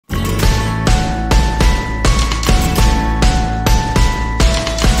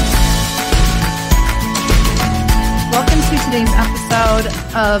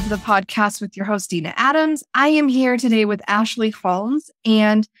episode of the podcast with your host, Dena Adams. I am here today with Ashley Holmes,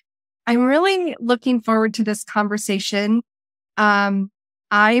 and I'm really looking forward to this conversation. I'm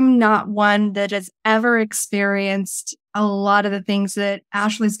not one that has ever experienced a lot of the things that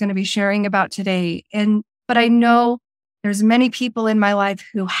Ashley's going to be sharing about today. But I know there's many people in my life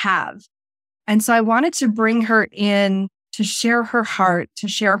who have. And so I wanted to bring her in to share her heart, to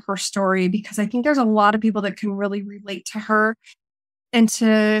share her story, because I think there's a lot of people that can really relate to her and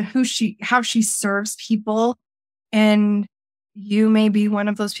to how she serves people. And you may be one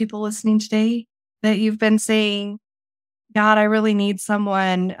of those people listening today that you've been saying, God, I really need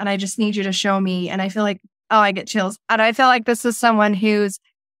someone and I just need you to show me. And I feel like, oh, I get chills. And I feel like this is someone who's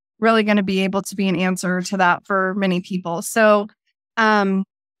really going to be able to be an answer to that for many people. So,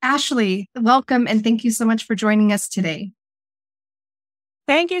 Ashley, welcome. And thank you so much for joining us today.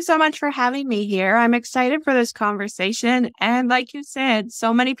 Thank you so much for having me here. I'm excited for this conversation. And like you said,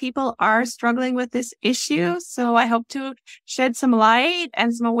 so many people are struggling with this issue. So I hope to shed some light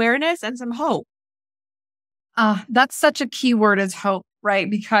and some awareness and some hope. That's such a key word, is hope, right?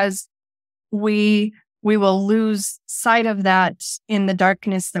 Because we will lose sight of that in the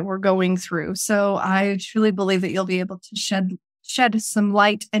darkness that we're going through. So I truly believe that you'll be able to shed some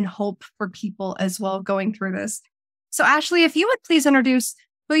light and hope for people as well going through this. So Ashley, if you would please introduce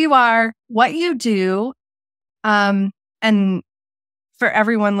who you are, what you do. And for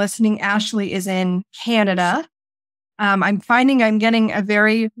everyone listening, Ashley is in Canada. I'm finding I'm getting a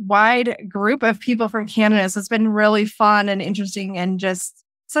very wide group of people from Canada. So it's been really fun and interesting and just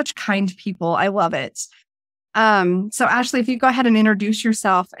such kind people. I love it. So Ashley, if you go ahead and introduce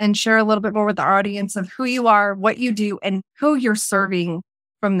yourself and share a little bit more with the audience of who you are, what you do, and who you're serving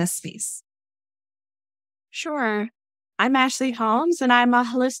from this space. Sure. I'm Ashley Holmes, and I'm a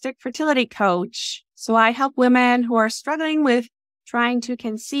holistic fertility coach. So I help women who are struggling with trying to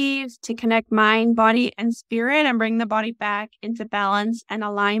conceive, to connect mind, body, and spirit, and bring the body back into balance and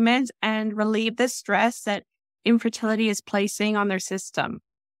alignment and relieve the stress that infertility is placing on their system.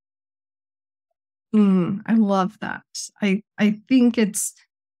 I love that. I think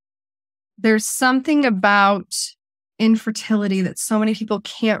there's something about infertility that so many people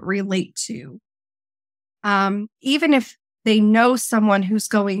can't relate to. Even if they know someone who's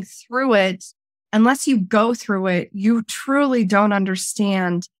going through it, unless you go through it, you truly don't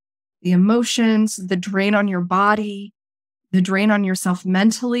understand the emotions, the drain on your body, the drain on yourself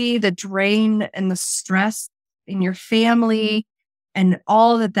mentally, the drain and the stress in your family, and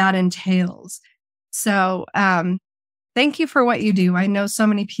all that entails. So, thank you for what you do. I know so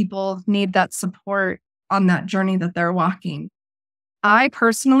many people need that support on that journey that they're walking. I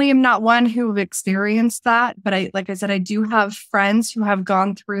personally am not one who have experienced that, but like I said, I do have friends who have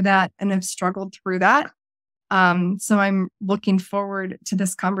gone through that and have struggled through that. So I'm looking forward to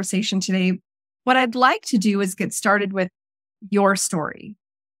this conversation today. What I'd like to do is get started with your story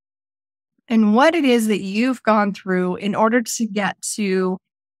and what it is that you've gone through in order to get to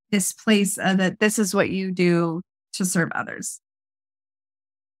this place that this is what you do to serve others.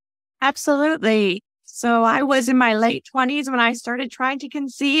 Absolutely. So I was in my late 20s when I started trying to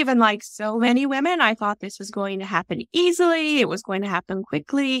conceive. And like so many women, I thought this was going to happen easily. It was going to happen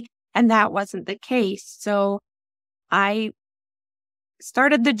quickly. And that wasn't the case. So I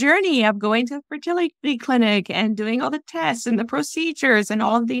started the journey of going to the fertility clinic and doing all the tests and the procedures and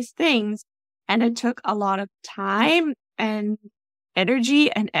all of these things. And it took a lot of time and energy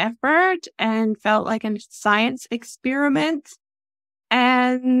and effort and felt like a science experiment.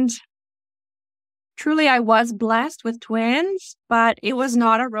 And truly, I was blessed with twins, but it was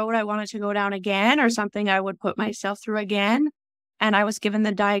not a road I wanted to go down again or something I would put myself through again. And I was given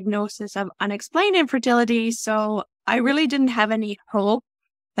the diagnosis of unexplained infertility. So I really didn't have any hope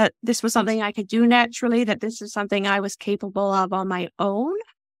that this was something I could do naturally, that this is something I was capable of on my own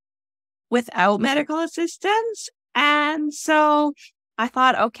without medical assistance. And so I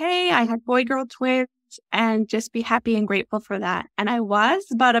thought, okay, I had boy-girl twins, and just be happy and grateful for that. And I was,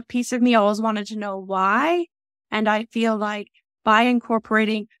 but a piece of me always wanted to know why. And I feel like by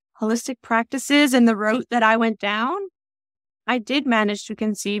incorporating holistic practices in the route that I went down, I did manage to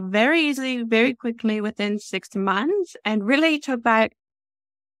conceive very easily, very quickly within 6 months, and really took back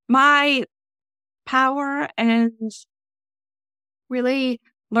my power and really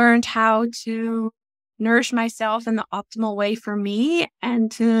learned how to nourish myself in the optimal way for me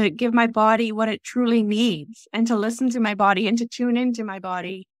and to give my body what it truly needs and to listen to my body and to tune into my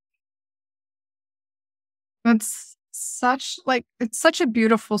body. It's such a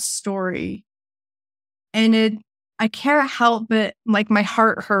beautiful story. And I can't help but my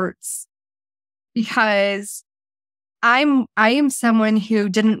heart hurts because I am someone who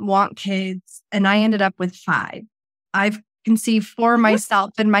didn't want kids, and I ended up with 5. I've conceived 4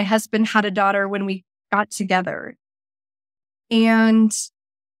 myself, and my husband had a daughter when we got together. And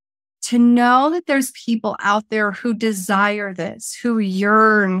to know that there's people out there who desire this, who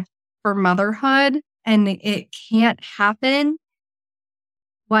yearn for motherhood, and it can't happen,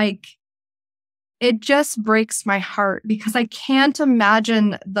 like, it just breaks my heart because I can't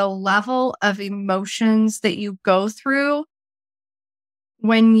imagine the level of emotions that you go through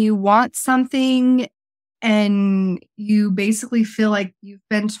when you want something and you basically feel like you've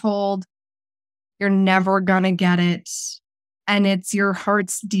been told you're never going to get it. And it's your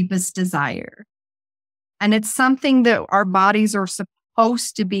heart's deepest desire. And it's something that our bodies are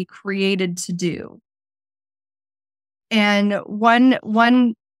supposed to be created to do. And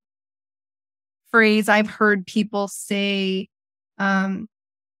one phrase I've heard people say when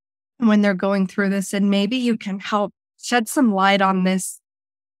they're going through this, and maybe you can help shed some light on this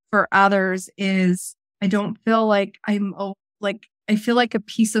for others, is I don't feel like I feel like a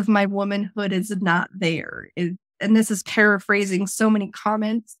piece of my womanhood is not there. And this is paraphrasing so many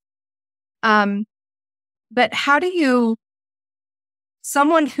comments. But how do you,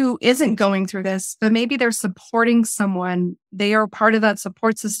 someone who isn't going through this, but maybe they're supporting someone, they are part of that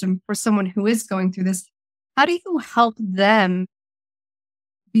support system for someone who is going through this. How do you help them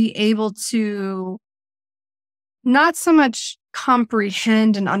be able to not so much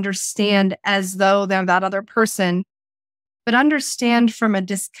comprehend and understand as though they're that other person, but understand from a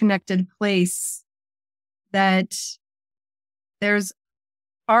disconnected place that there's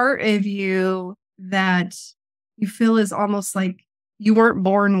part of you that you feel is almost like you weren't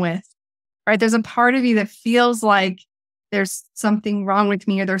born with, right? There's a part of you that feels like there's something wrong with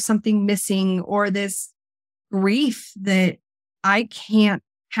me, or there's something missing, or this grief that I can't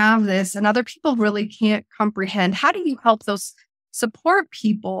have this, and other people really can't comprehend. How do you help those support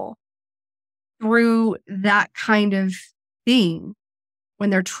people through that kind of thing when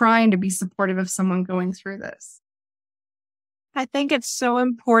they're trying to be supportive of someone going through this? I think it's so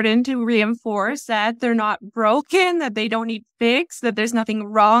important to reinforce that they're not broken, that they don't need fix, that there's nothing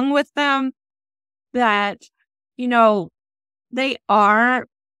wrong with them, that, they are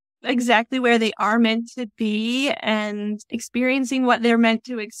exactly where they are meant to be and experiencing what they're meant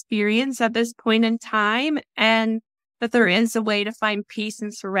to experience at this point in time, and that there is a way to find peace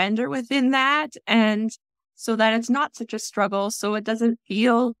and surrender within that, and so that it's not such a struggle, so it doesn't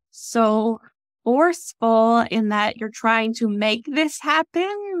feel so forceful in that you're trying to make this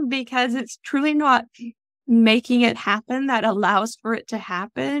happen, because it's truly not making it happen that allows for it to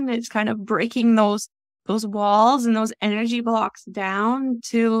happen. It's kind of breaking those walls and those energy blocks down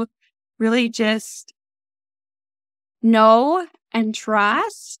to really just know and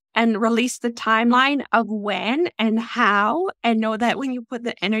trust and release the timeline of when and how, and know that when you put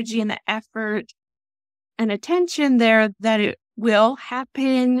the energy and the effort and attention there, that it will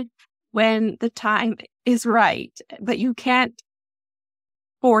happen when the time is right, but you can't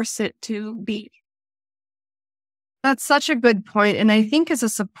force it to be. That's such a good point. And I think as a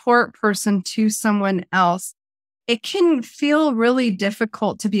support person to someone else, it can feel really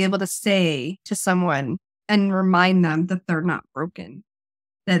difficult to be able to say to someone and remind them that they're not broken,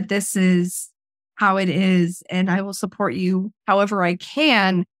 that this is how it is, and I will support you however I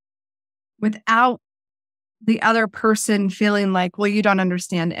can, without the other person feeling like, well, you don't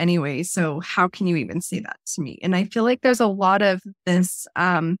understand anyway, so how can you even say that to me? And I feel like there's a lot of this,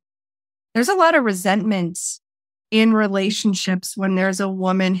 there's a lot of resentment in relationships when there's a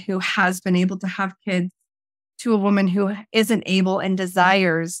woman who has been able to have kids to a woman who isn't able and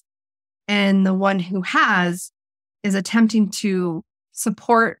desires, and the one who has is attempting to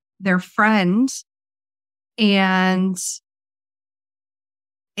support their friend. And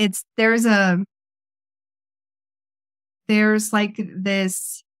there's like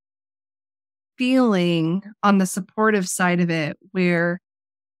this feeling on the supportive side of it where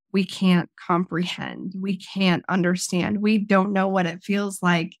we can't comprehend, we can't understand, we don't know what it feels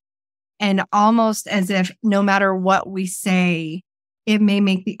like. And almost as if no matter what we say, it may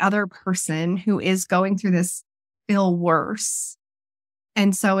make the other person who is going through this feel worse.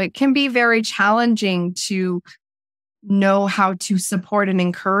 And so it can be very challenging to know how to support and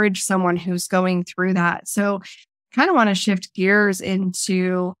encourage someone who's going through that. So kind of want to shift gears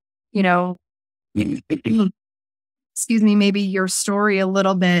into, excuse me, maybe your story a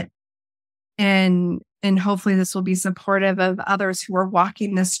little bit. And hopefully this will be supportive of others who are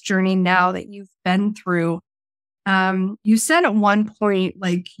walking this journey now that you've been through. You said at one point,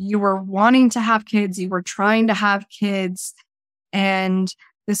 like, you were wanting to have kids, you were trying to have kids, and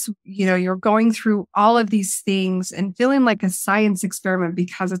this, you're going through all of these things and feeling like a science experiment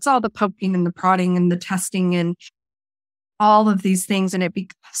because it's all the poking and the prodding and the testing and all of these things. And it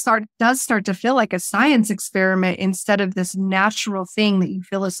does start to feel like a science experiment instead of this natural thing that you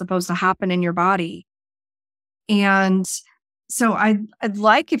feel is supposed to happen in your body. And so I'd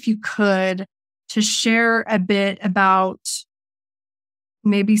like, if you could, to share a bit about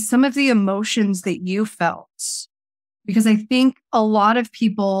maybe some of the emotions that you felt. Because I think a lot of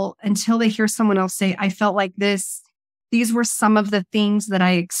people, until they hear someone else say, I felt like this, these were some of the things that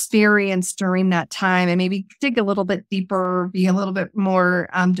I experienced during that time, and maybe dig a little bit deeper, be a little bit more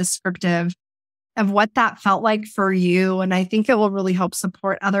descriptive of what that felt like for you. And I think it will really help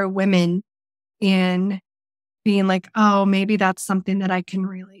support other women in being like, oh, maybe that's something that I can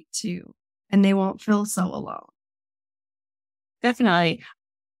relate to, and they won't feel so alone. Definitely.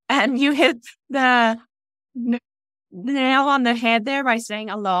 And you hit the nail on the head there by saying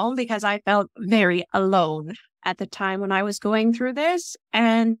alone, because I felt very alone at the time when I was going through this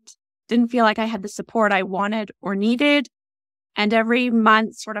and didn't feel like I had the support I wanted or needed. And every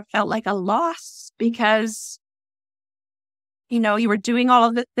month sort of felt like a loss because, you were doing all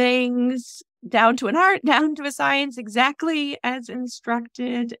of the things down to an art, down to a science, exactly as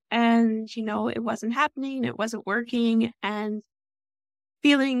instructed. And, it wasn't happening, it wasn't working, and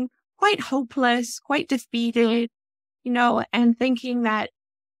feeling quite hopeless, quite defeated, and thinking that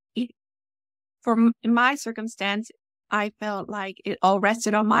in my circumstance, I felt like it all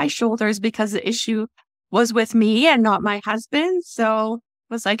rested on my shoulders because the issue was with me and not my husband. So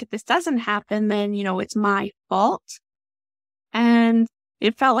it was like, if this doesn't happen, then, it's my fault. And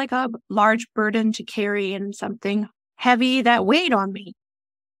it felt like a large burden to carry and something heavy that weighed on me.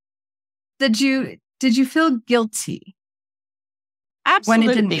 Did you feel guilty? Absolutely.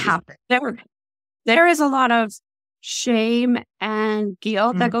 When it didn't happen? There is a lot of shame and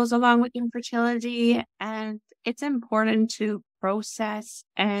guilt that goes along with infertility. And it's important to process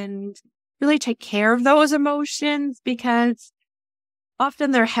and really take care of those emotions, because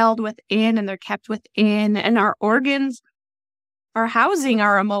often they're held within and they're kept within, and our organs are housing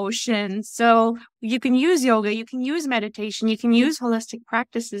our emotions. So you can use yoga, you can use meditation, you can use holistic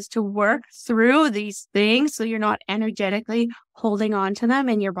practices to work through these things so you're not energetically holding on to them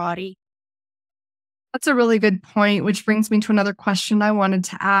in your body. That's a really good point, which brings me to another question I wanted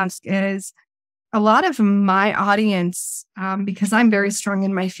to ask is, a lot of my audience, because I'm very strong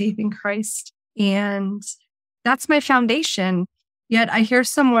in my faith in Christ, and that's my foundation. Yet I hear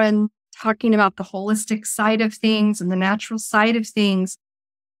someone talking about the holistic side of things and the natural side of things.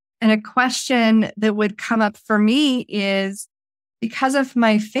 And a question that would come up for me is, because of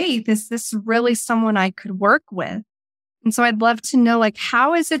my faith, is this really someone I could work with? And so I'd love to know,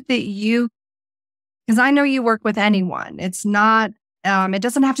 how is it that because I know you work with anyone. It's not, it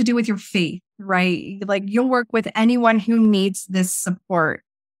doesn't have to do with your faith, right? You'll work with anyone who needs this support.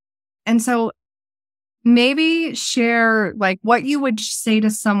 And so maybe share what you would say to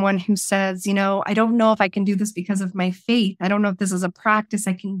someone who says, I don't know if I can do this because of my faith. I don't know if this is a practice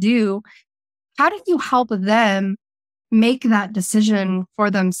I can do. How do you help them make that decision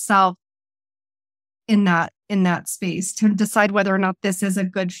for themselves in that space to decide whether or not this is a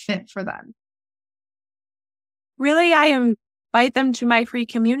good fit for them? Really, I invite them to my free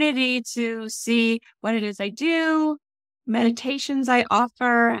community to see what it is I do, meditations I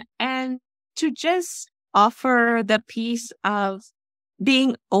offer, and to just offer the piece of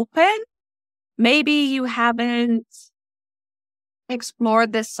being open. Maybe you haven't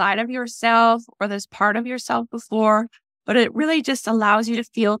explored this side of yourself or this part of yourself before, but it really just allows you to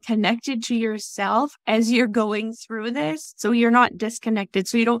feel connected to yourself as you're going through this. So you're not disconnected,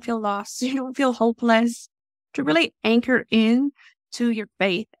 so you don't feel lost, so you don't feel hopeless. To really anchor in to your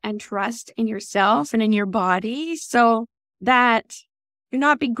faith and trust in yourself and in your body, so that you're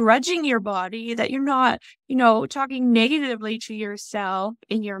not begrudging your body, that you're not, talking negatively to yourself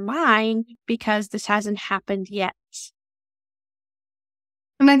in your mind because this hasn't happened yet.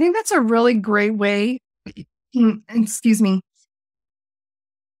 And I think that's a really great way, excuse me.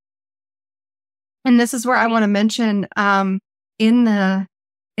 And this is where I want to mention, in the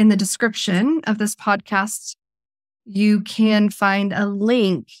description of this podcast, you can find a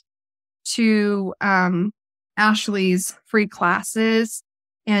link to Ashley's free classes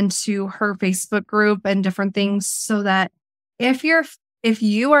and to her Facebook group and different things, so that if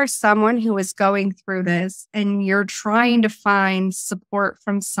you are someone who is going through this and you're trying to find support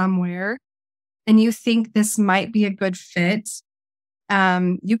from somewhere and you think this might be a good fit,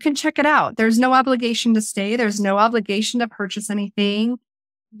 you can check it out. There's no obligation to stay. There's no obligation to purchase anything.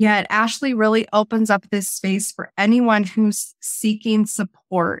 Yet Ashley really opens up this space for anyone who's seeking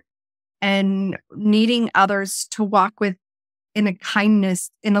support and needing others to walk with in a kindness,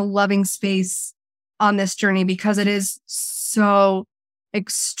 in a loving space on this journey, because it is so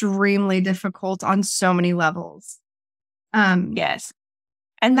extremely difficult on so many levels. Yes.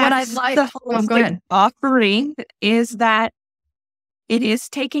 And what I that's like, the whole go ahead. offering is that it is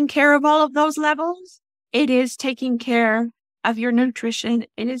taking care of all of those levels. It is taking care of your nutrition.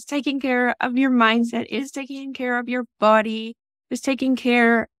 It is taking care of your mindset. It is taking care of your body. It's taking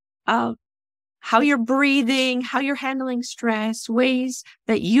care of how you're breathing, how you're handling stress, ways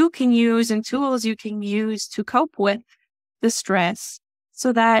that you can use and tools you can use to cope with the stress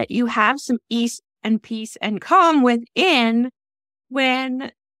so that you have some ease and peace and calm within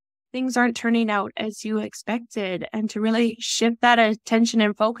when things aren't turning out as you expected, and to really shift that attention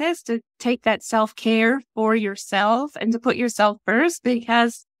and focus to take that self-care for yourself and to put yourself first,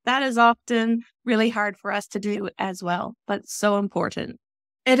 because that is often really hard for us to do as well, but so important.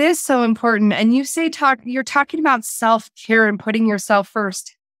 It is so important. And you say you're talking about self-care and putting yourself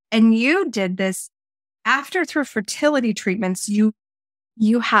first. And you did this after, through fertility treatments, you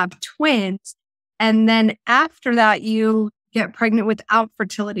have twins. And then after that, you get pregnant without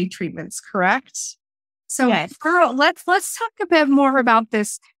fertility treatments, correct? So Yes. girl, let's talk a bit more about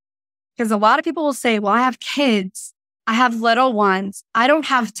this, because a lot of people will say, well, I have kids, I have little ones, I don't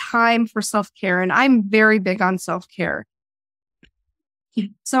have time for self-care. And I'm very big on self-care.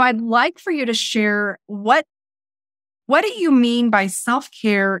 So I'd like for you to share what do you mean by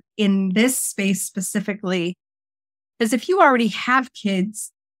self-care in this space specifically? Because if you already have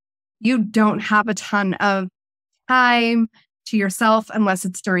kids, you don't have a ton of time to yourself unless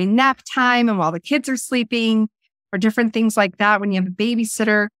it's during nap time and while the kids are sleeping, or different things like that when you have a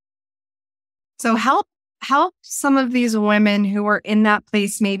babysitter. So help some of these women who are in that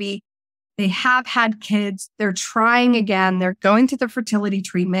place. Maybe they have had kids, they're trying again, they're going through the fertility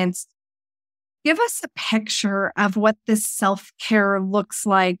treatments. Give us a picture of what this self-care looks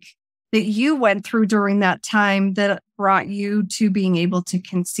like that you went through during that time that brought you to being able to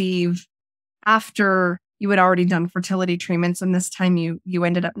conceive after you had already done fertility treatments, and this time you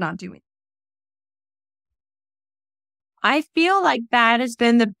ended up not doing. I feel like that has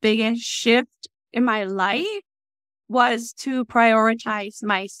been the biggest shift in my life, was to prioritize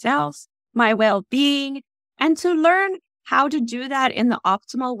myself, my well-being, and to learn how to do that in the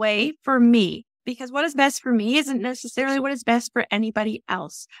optimal way for me. Because what is best for me isn't necessarily what is best for anybody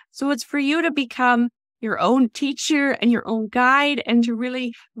else. So it's for you to become your own teacher and your own guide, and to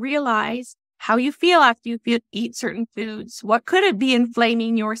really realize how you feel after you eat certain foods. What could it be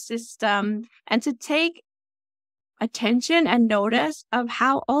inflaming your system? And to take attention and notice of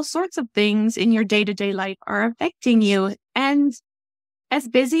how all sorts of things in your day-to-day life are affecting you. And as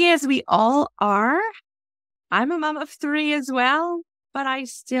busy as we all are, I'm a mom of 3 as well, but I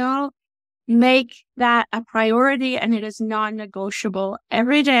still make that a priority, and it is non-negotiable.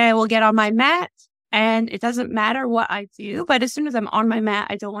 Every day I will get on my mat, and it doesn't matter what I do, but as soon as I'm on my mat,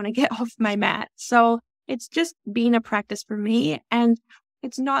 I don't want to get off my mat. So it's just being a practice for me. And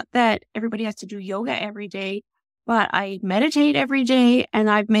it's not that everybody has to do yoga every day, but I meditate every day, and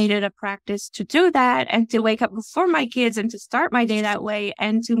I've made it a practice to do that and to wake up before my kids and to start my day that way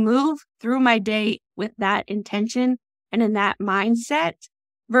and to move through my day with that intention and in that mindset,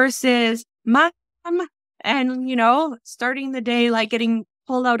 versus mom and, starting the day like getting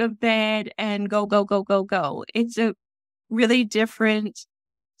pulled out of bed and go, go, go, go, go. It's a really different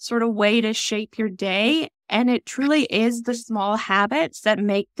sort of way to shape your day. And it truly is the small habits that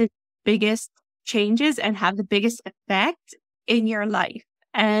make the biggest changes and have the biggest effect in your life.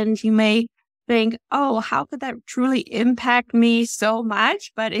 And you may think, oh, how could that truly impact me so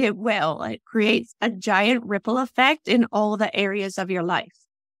much? But it will. It creates a giant ripple effect in all the areas of your life.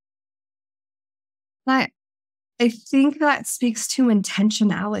 I think that speaks to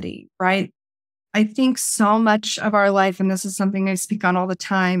intentionality, right? I think so much of our life, and this is something I speak on all the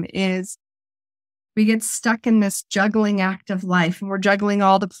time, is we get stuck in this juggling act of life, and we're juggling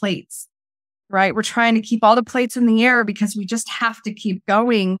all the plates, right? We're trying to keep all the plates in the air because we just have to keep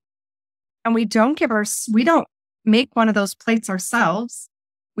going. And we don't make one of those plates ourselves.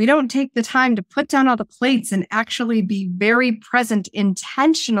 We don't take the time to put down all the plates and actually be very present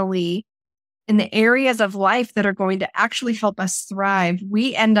intentionally in the areas of life that are going to actually help us thrive.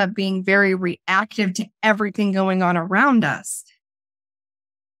 We end up being very reactive to everything going on around us.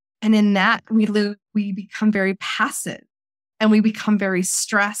 And in that, we become very passive, and we become very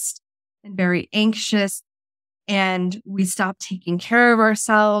stressed and very anxious, and we stop taking care of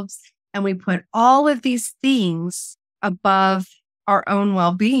ourselves, and we put all of these things above our own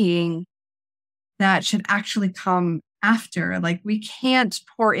well-being that should actually come after. Like, we can't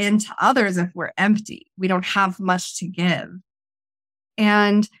pour into others if we're empty. We don't have much to give.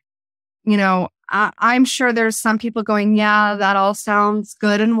 And, I'm sure there's some people going, yeah, that all sounds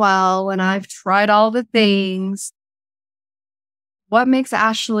good and well, and I've tried all the things. What makes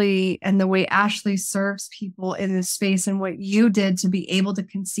Ashley and the way Ashley serves people in this space and what you did to be able to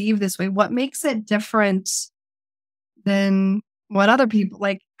conceive this way, what makes it different than what other people,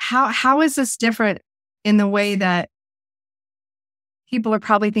 like, how is this different in the way that people are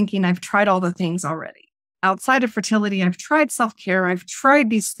probably thinking, I've tried all the things already. Outside of fertility, I've tried self-care, I've tried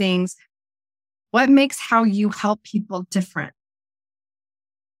these things. What makes how you help people different?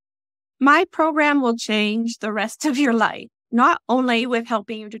 My program will change the rest of your life, not only with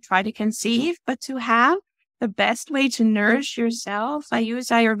helping you to try to conceive, but to have the best way to nourish yourself. I use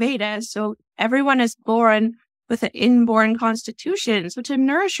Ayurveda, so everyone is born with an inborn constitution. So to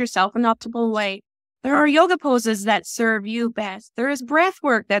nourish yourself in an optimal way, there are yoga poses that serve you best. There is breath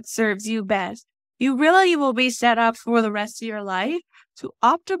work that serves you best. You really will be set up for the rest of your life to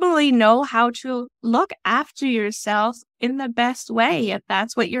optimally know how to look after yourself in the best way, if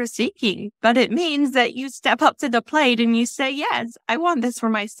that's what you're seeking. But it means that you step up to the plate and you say, yes, I want this for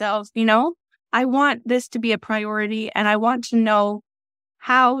myself. I want this to be a priority, and I want to know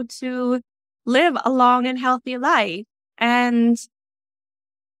how to live a long and healthy life. And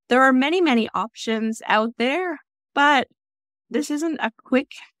there are many, many options out there, but this isn't a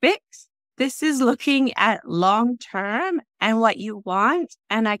quick fix. This is looking at long term and what you want.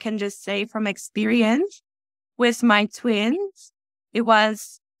 And I can just say from experience with my twins, it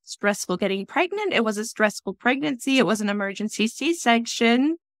was stressful getting pregnant. It was a stressful pregnancy. It was an emergency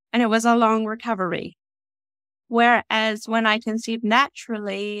C-section, and it was a long recovery. Whereas when I conceived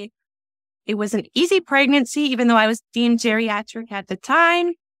naturally, it was an easy pregnancy, even though I was deemed geriatric at the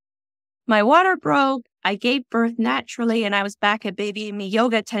time. My water broke. I gave birth naturally, and I was back at Baby and Me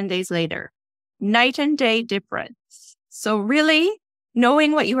Yoga 10 days later. Night and day difference. So really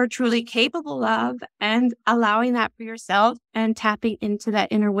knowing what you are truly capable of and allowing that for yourself and tapping into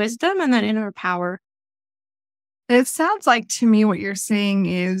that inner wisdom and that inner power. It sounds like to me what you're saying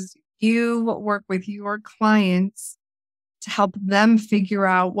is you work with your clients to help them figure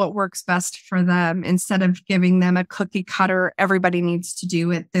out what works best for them instead of giving them a cookie cutter, everybody needs to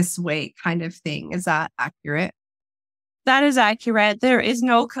do it this way kind of thing. Is that accurate? That is accurate. There is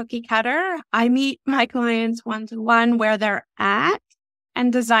no cookie cutter. I meet my clients one-to-one where they're at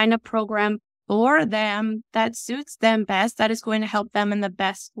and design a program for them that suits them best, that is going to help them in the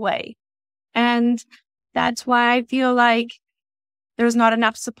best way. And that's why I feel like there's not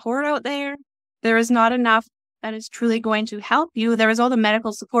enough support out there. There is not enough that is truly going to help you. There is all the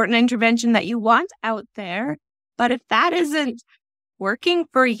medical support and intervention that you want out there. But if that isn't working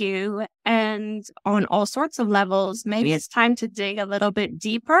for you and on all sorts of levels, maybe it's time to dig a little bit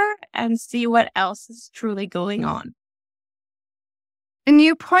deeper and see what else is truly going on. And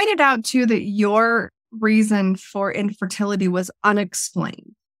you pointed out too that your reason for infertility was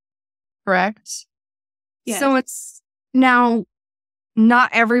unexplained, correct? Yes. So it's now not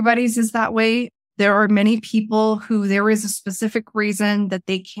everybody's is that way. There are many people who there is a specific reason that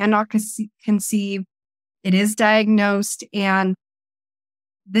they cannot conceive. It is diagnosed, and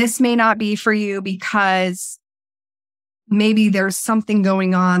this may not be for you because maybe there's something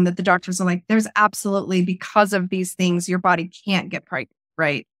going on that the doctors are like, there's absolutely, because of these things, your body can't get pregnant,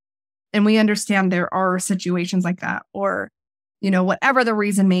 right? And we understand there are situations like that, or, whatever the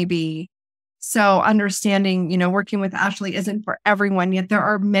reason may be. So understanding, working with Ashley isn't for everyone, yet there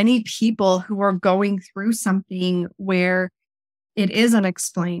are many people who are going through something where it is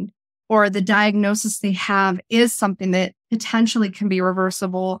unexplained, or the diagnosis they have is something that potentially can be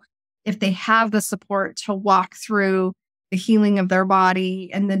reversible if they have the support to walk through the healing of their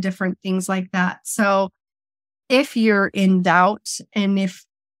body and the different things like that. So if you're in doubt and if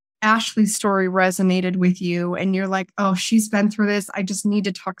Ashley's story resonated with you and you're like, oh, she's been through this, I just need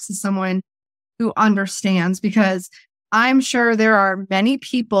to talk to someone who understands, because I'm sure there are many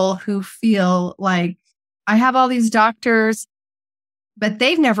people who feel like I have all these doctors, but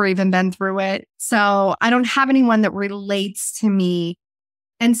they've never even been through it. So I don't have anyone that relates to me.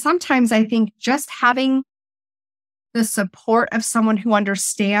 And sometimes I think just having the support of someone who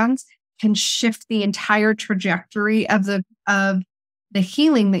understands can shift the entire trajectory of the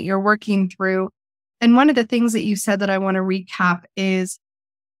healing that you're working through. And one of the things that you said that I want to recap is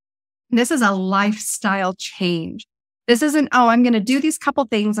this is a lifestyle change. This isn't, oh, I'm going to do these couple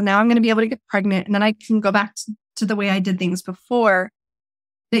things and now I'm going to be able to get pregnant and then I can go back to the way I did things before.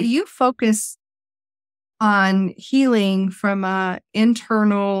 That you focus on healing from a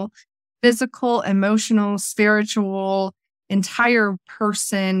internal, physical, emotional, spiritual, entire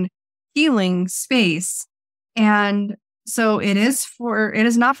person healing space. And so it is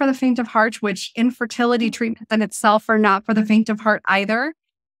not for the faint of heart, which infertility treatments in itself are not for the faint of heart either.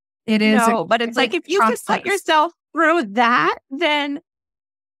 It is No, but it's like if you could put yourself through that, then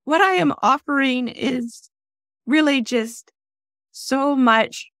what I am offering is really just so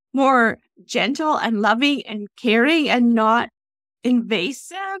much more gentle and loving and caring and not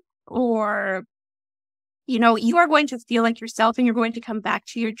invasive, or, you are going to feel like yourself and you're going to come back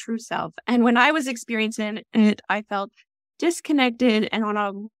to your true self. And when I was experiencing it, I felt disconnected and on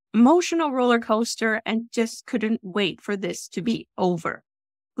an emotional roller coaster and just couldn't wait for this to be over.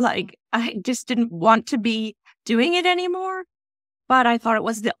 Like, I just didn't want to be doing it anymore, but I thought it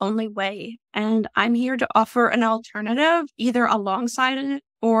was the only way. And I'm here to offer an alternative, either alongside it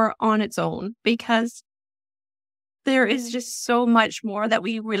or on its own, because there is just so much more that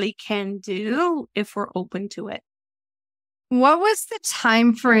we really can do if we're open to it. What was the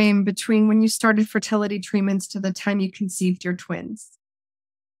time frame between when you started fertility treatments to the time you conceived your twins?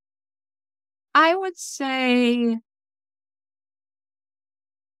 I would say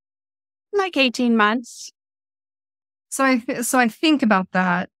like 18 months. So I think about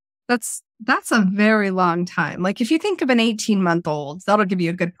that. That's a very long time. Like if you think of an 18-month-old, that'll give you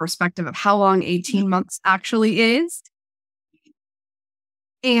a good perspective of how long 18 months actually is.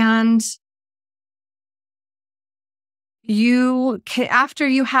 And after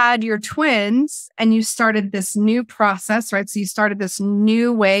you had your twins and you started this new process, right? So you started this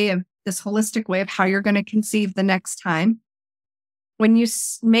holistic way of how you're going to conceive the next time. When you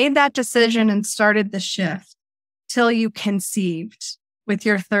made that decision and started the shift till you conceived with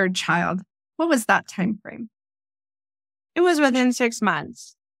your third child, what was that time frame? It was within 6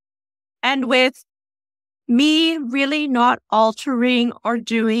 months. And with me really not altering or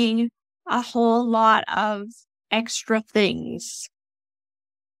doing a whole lot of extra things.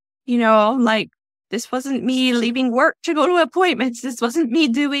 Like this wasn't me leaving work to go to appointments. This wasn't me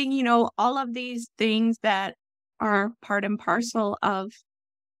doing, all of these things that are part and parcel of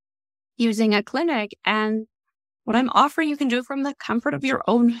using a clinic. And what I'm offering, you can do from the comfort of your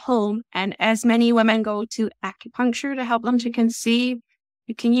own home. And as many women go to acupuncture to help them to conceive,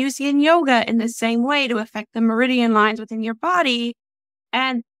 you can use yin yoga in the same way to affect the meridian lines within your body.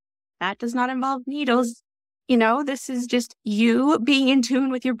 And that does not involve needles. This is just you being in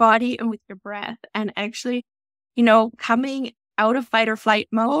tune with your body and with your breath and actually, coming out of fight or flight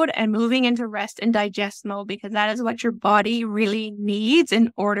mode and moving into rest and digest mode, because that is what your body really needs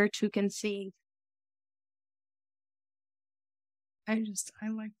in order to conceive. I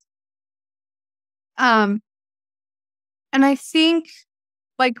like and I think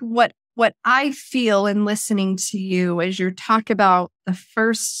like what I feel in listening to you as you talk about the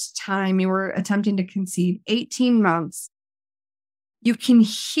first time you were attempting to conceive, 18 months, you can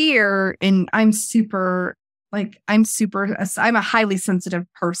hear, and I'm a highly sensitive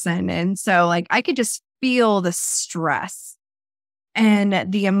person. And so like I could just feel the stress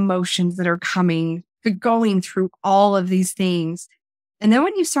and the emotions that are going through all of these things. And then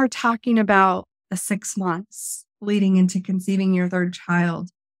when you start talking about the 6 months leading into conceiving your third child,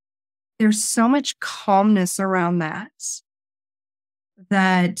 there's so much calmness around that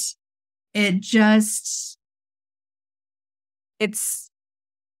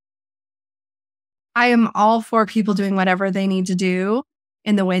I am all for people doing whatever they need to do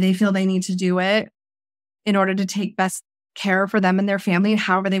in the way they feel they need to do it in order to take best care for them and their family, and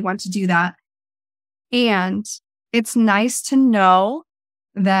however they want to do that. And it's nice to know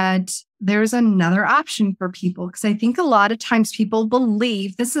that there's another option for people, because I think a lot of times people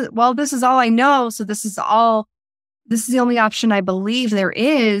believe this is all I know, so this is the only option I believe there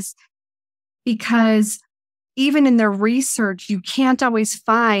is, because even in their research, you can't always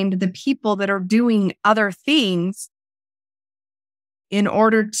find the people that are doing other things in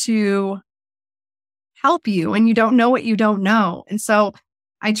order to help you, and you don't know what you don't know. And so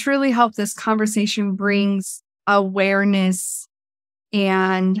I truly hope this conversation brings awareness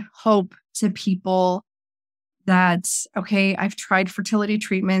and hope to people that, okay, I've tried fertility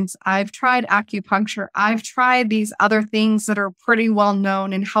treatments, I've tried acupuncture, I've tried these other things that are pretty well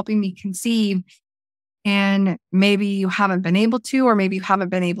known in helping me conceive, and maybe you haven't been able to, or maybe you haven't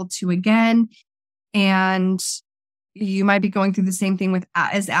been able to again. And you might be going through the same thing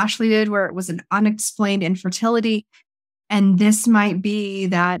as Ashley did, where it was an unexplained infertility. And this might be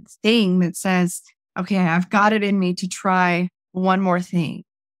that thing that says, okay, I've got it in me to try one more thing.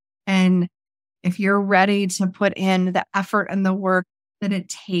 And if you're ready to put in the effort and the work that it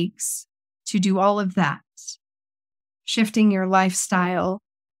takes to do all of that, shifting your lifestyle,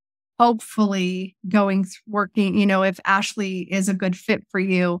 hopefully working, if Ashley is a good fit for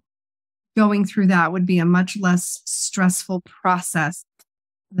you, going through that would be a much less stressful process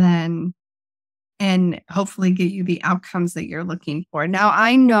than, and hopefully get you the outcomes that you're looking for. Now,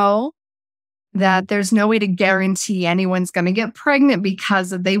 I know that there's no way to guarantee anyone's going to get pregnant because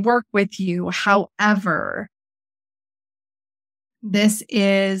they work with you. However, this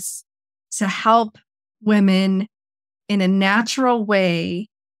is to help women in a natural way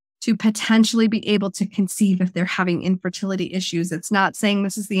to potentially be able to conceive if they're having infertility issues. It's not saying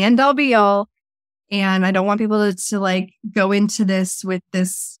this is the end all be all. And I don't want people to like go into this with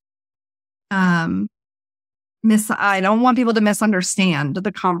this, I don't want people to misunderstand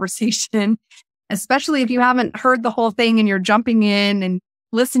the conversation, especially if you haven't heard the whole thing and you're jumping in and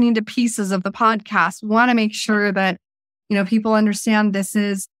listening to pieces of the podcast. We want to make sure that, people understand this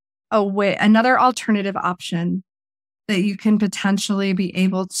is another alternative option that you can potentially be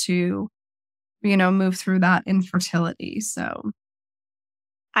able to, move through that infertility. So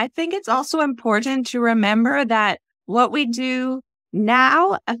I think it's also important to remember that what we do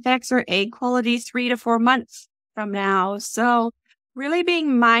now affects our egg quality 3 to 4 months from now. So really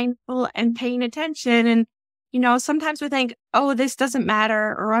being mindful and paying attention. And, sometimes we think, oh, this doesn't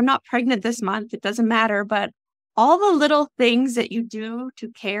matter, or I'm not pregnant this month. It doesn't matter. But all the little things that you do to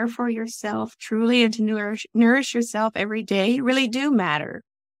care for yourself truly and to nourish yourself every day really do matter.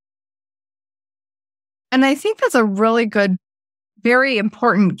 And I think that's a really good, very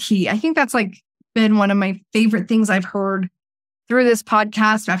important key. I think that's like been one of my favorite things I've heard through this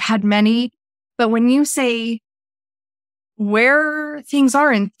podcast. I've had many, but when you say where things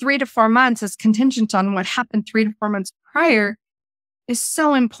are in 3 to 4 months is contingent on what happened 3 to 4 months prior is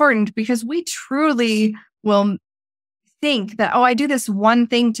so important, because we truly will think that, oh, I do this one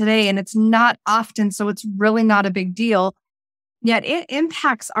thing today and it's not often, so it's really not a big deal. Yet it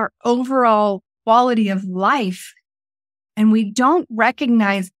impacts our overall quality of life. And we don't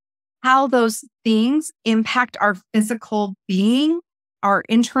recognize how those things impact our physical being, our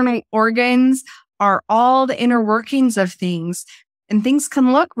internal organs, all the inner workings of things. And things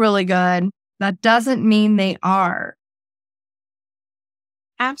can look really good. That doesn't mean they are.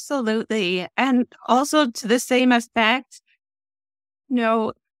 Absolutely. And also to the same effect,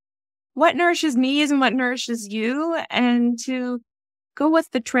 what nourishes me isn't what nourishes you. And to go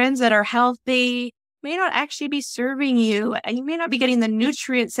with the trends that are healthy may not actually be serving you. And you may not be getting the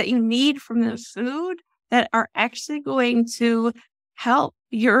nutrients that you need from the food that are actually going to help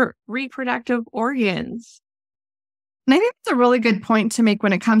your reproductive organs. And I think that's a really good point to make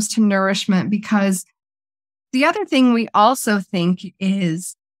when it comes to nourishment, because the other thing we also think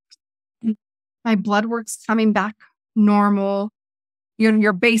is my blood work's coming back normal,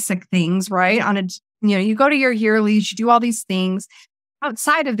 your basic things, right? You go to your yearlies, you do all these things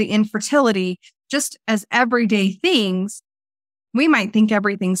outside of the infertility, just as everyday things, we might think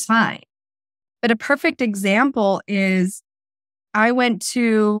everything's fine. But a perfect example is I went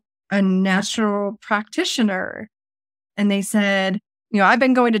to a natural practitioner and they said, I've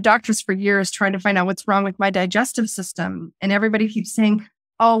been going to doctors for years trying to find out what's wrong with my digestive system. And everybody keeps saying,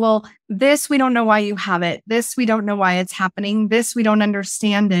 oh, well, this, we don't know why you have it. This, we don't know why it's happening. This, we don't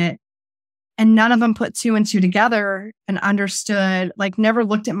understand it. And none of them put 2 and 2 together and understood, like never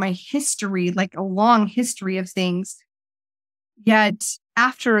looked at my history, like a long history of things. Yet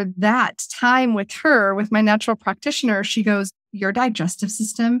after that time with her, with my natural practitioner, she goes, your digestive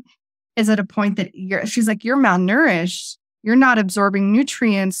system is at a point that she's like, you're malnourished. You're not absorbing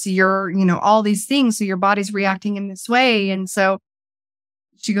nutrients. You're, all these things. So your body's reacting in this way. And so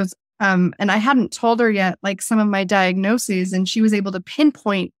she goes, and I hadn't told her yet, like some of my diagnoses, and she was able to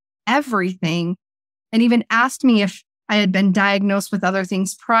pinpoint everything and even asked me if I had been diagnosed with other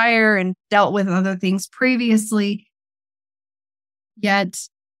things prior and dealt with other things previously. Yet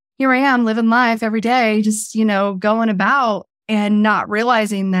here I am living life every day, just, going about and not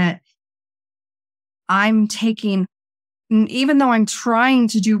realizing that I'm taking, even though I'm trying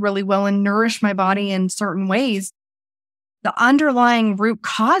to do really well and nourish my body in certain ways, the underlying root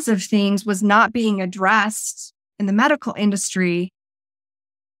cause of things was not being addressed in the medical industry.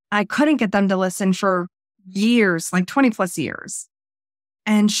 I couldn't get them to listen for years, like 20 plus years.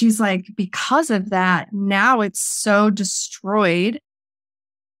 And she's like, because of that, now it's so destroyed.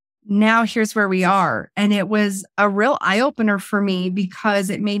 Now here's where we are. And it was a real eye-opener for me, because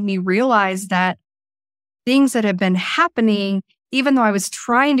it made me realize that things that have been happening, even though I was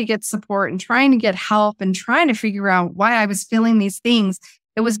trying to get support and trying to get help and trying to figure out why I was feeling these things,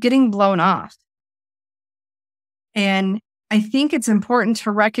 it was getting blown off. And I think it's important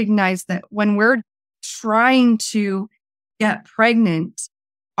to recognize that when we're trying to get pregnant,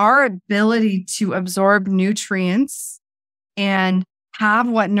 our ability to absorb nutrients and have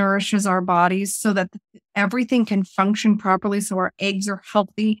what nourishes our bodies so that everything can function properly, so our eggs are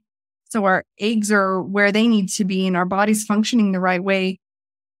healthy, so our eggs are where they need to be and our body's functioning the right way,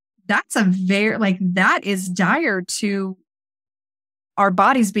 that's that is dire to our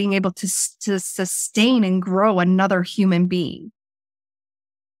bodies being able to sustain and grow another human being.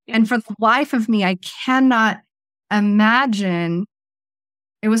 And for the life of me, I cannot imagine.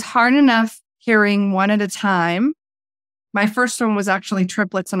 It was hard enough carrying one at a time. My first one was actually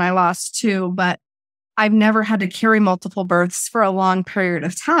triplets and I lost two, but I've never had to carry multiple births for a long period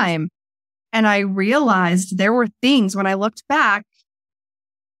of time. And I realized there were things when I looked back,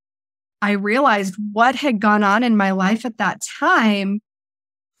 I realized what had gone on in my life at that time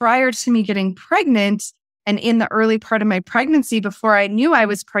prior to me getting pregnant and in the early part of my pregnancy before I knew I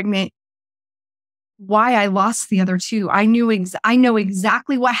was pregnant, why I lost the other two. I know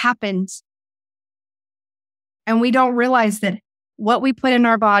exactly what happened. And we don't realize that what we put in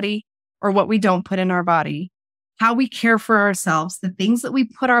our body or what we don't put in our body, how we care for ourselves, the things that we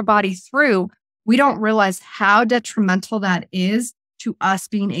put our body through, we don't realize how detrimental that is to us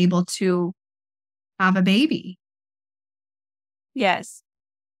being able to have a baby. Yes.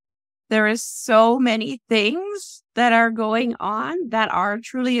 There is so many things that are going on that are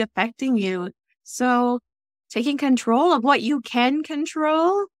truly affecting you. So taking control of what you can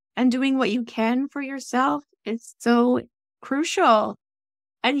control and doing what you can for yourself is so crucial.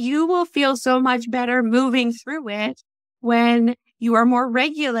 And you will feel so much better moving through it when you are more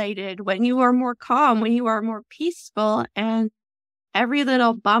regulated, when you are more calm, when you are more peaceful, and every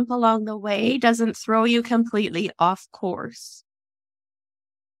little bump along the way doesn't throw you completely off course.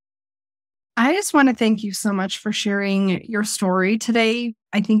 I just want to thank you so much for sharing your story today.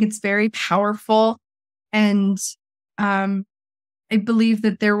 I think it's very powerful. And I believe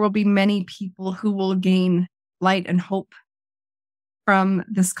that there will be many people who will gain light and hope from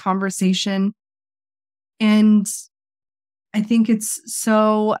this conversation. And I think it's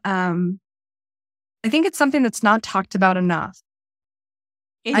I think it's something that's not talked about enough.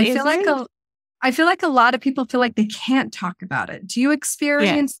 I feel like a lot of people feel like they can't talk about it. Do you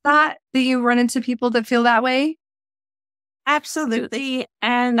experience that you run into people that feel that way? Absolutely.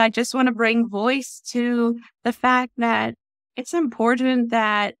 And I just want to bring voice to the fact that it's important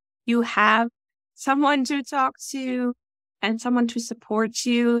that you have someone to talk to and someone to support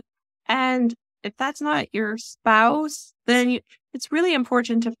you. And if that's not your spouse, then it's really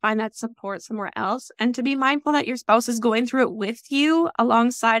important to find that support somewhere else and to be mindful that your spouse is going through it with you,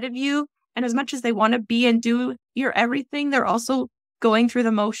 alongside of you. And as much as they want to be and do your everything, they're also going through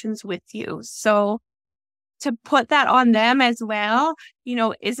the motions with you. So to put that on them as well,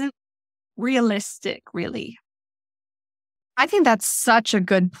 isn't realistic, really. I think that's such a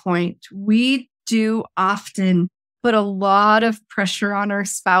good point. We do often put a lot of pressure on our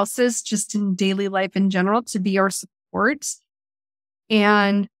spouses just in daily life in general to be our support.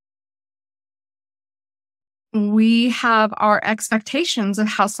 And we have our expectations of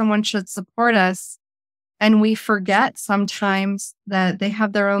how someone should support us. And we forget sometimes that they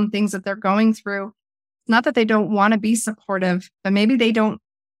have their own things that they're going through. Not that they don't want to be supportive, but maybe they don't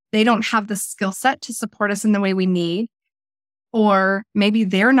have the skill set to support us in the way we need. Or maybe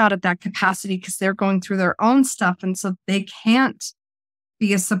they're not at that capacity because they're going through their own stuff. And so they can't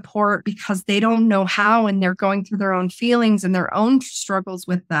be a support because they don't know how and they're going through their own feelings and their own struggles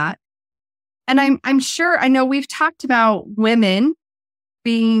with that. And I'm sure, I know we've talked about women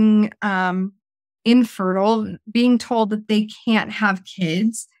being infertile, being told that they can't have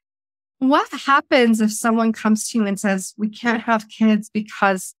kids. What happens if someone comes to you and says, we can't have kids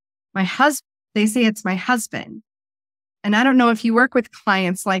because they say it's my husband? And I don't know if you work with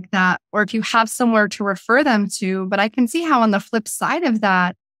clients like that or if you have somewhere to refer them to, but I can see how on the flip side of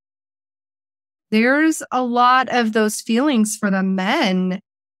that, there's a lot of those feelings for the men.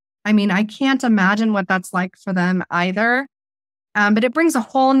 I mean, I can't imagine what that's like for them either. But it brings a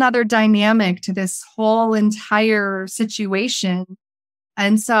whole nother dynamic to this whole entire situation.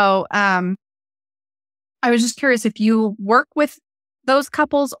 And so I was just curious if you work with those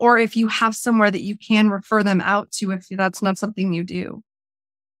couples or if you have somewhere that you can refer them out to if that's not something you do.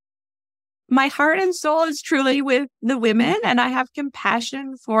 My heart and soul is truly with the women, and I have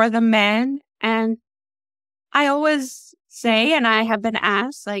compassion for the men. And I always say, and I have been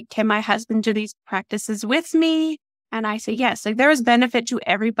asked, can my husband do these practices with me? And I say, yes, there is benefit to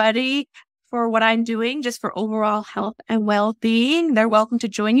everybody for what I'm doing, just for overall health and well-being. They're welcome to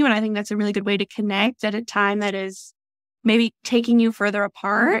join you. And I think that's a really good way to connect at a time that is maybe taking you further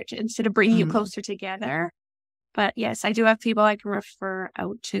apart instead of bringing you closer together. But yes, I do have people I can refer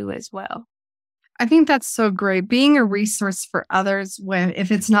out to as well. I think that's so great. Being a resource for others when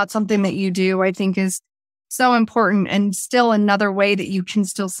if it's not something that you do, I think is so important, and still another way that you can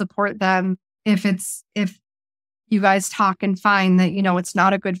still support them if you guys talk and find that, it's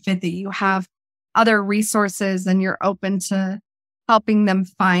not a good fit, that you have other resources and you're open to helping them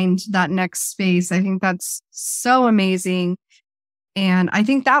find that next space. I think that's so amazing. And I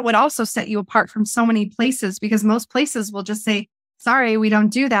think that would also set you apart from so many places, because most places will just say, sorry, we don't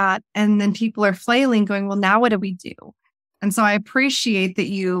do that. And then people are flailing going, well, now what do we do? And so I appreciate that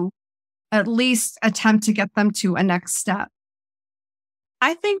you at least attempt to get them to a next step.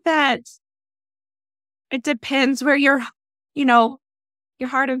 I think that it depends where your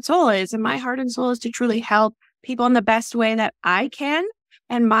heart and soul is. And my heart and soul is to truly help people in the best way that I can,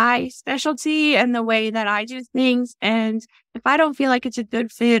 and my specialty and the way that I do things. And if I don't feel like it's a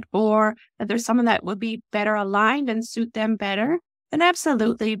good fit, or that there's someone that would be better aligned and suit them better, then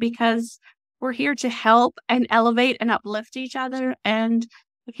absolutely, because we're here to help and elevate and uplift each other. And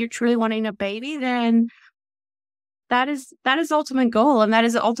if you're truly wanting a baby, then that is the ultimate goal, and that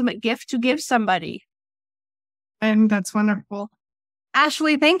is the ultimate gift to give somebody. And that's wonderful.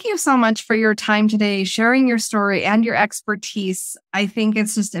 Ashley, thank you so much for your time today, sharing your story and your expertise. I think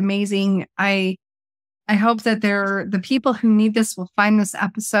it's just amazing. I hope that the people who need this will find this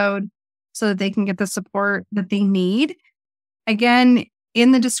episode so that they can get the support that they need. Again,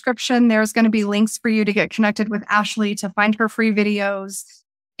 in the description, there's going to be links for you to get connected with Ashley, to find her free videos.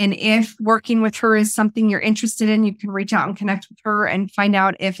 And if working with her is something you're interested in, you can reach out and connect with her and find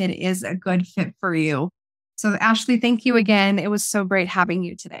out if it is a good fit for you. So Ashley, thank you again. It was so great having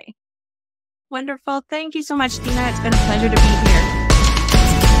you today. Wonderful. Thank you so much, Dena. It's been a pleasure to be here.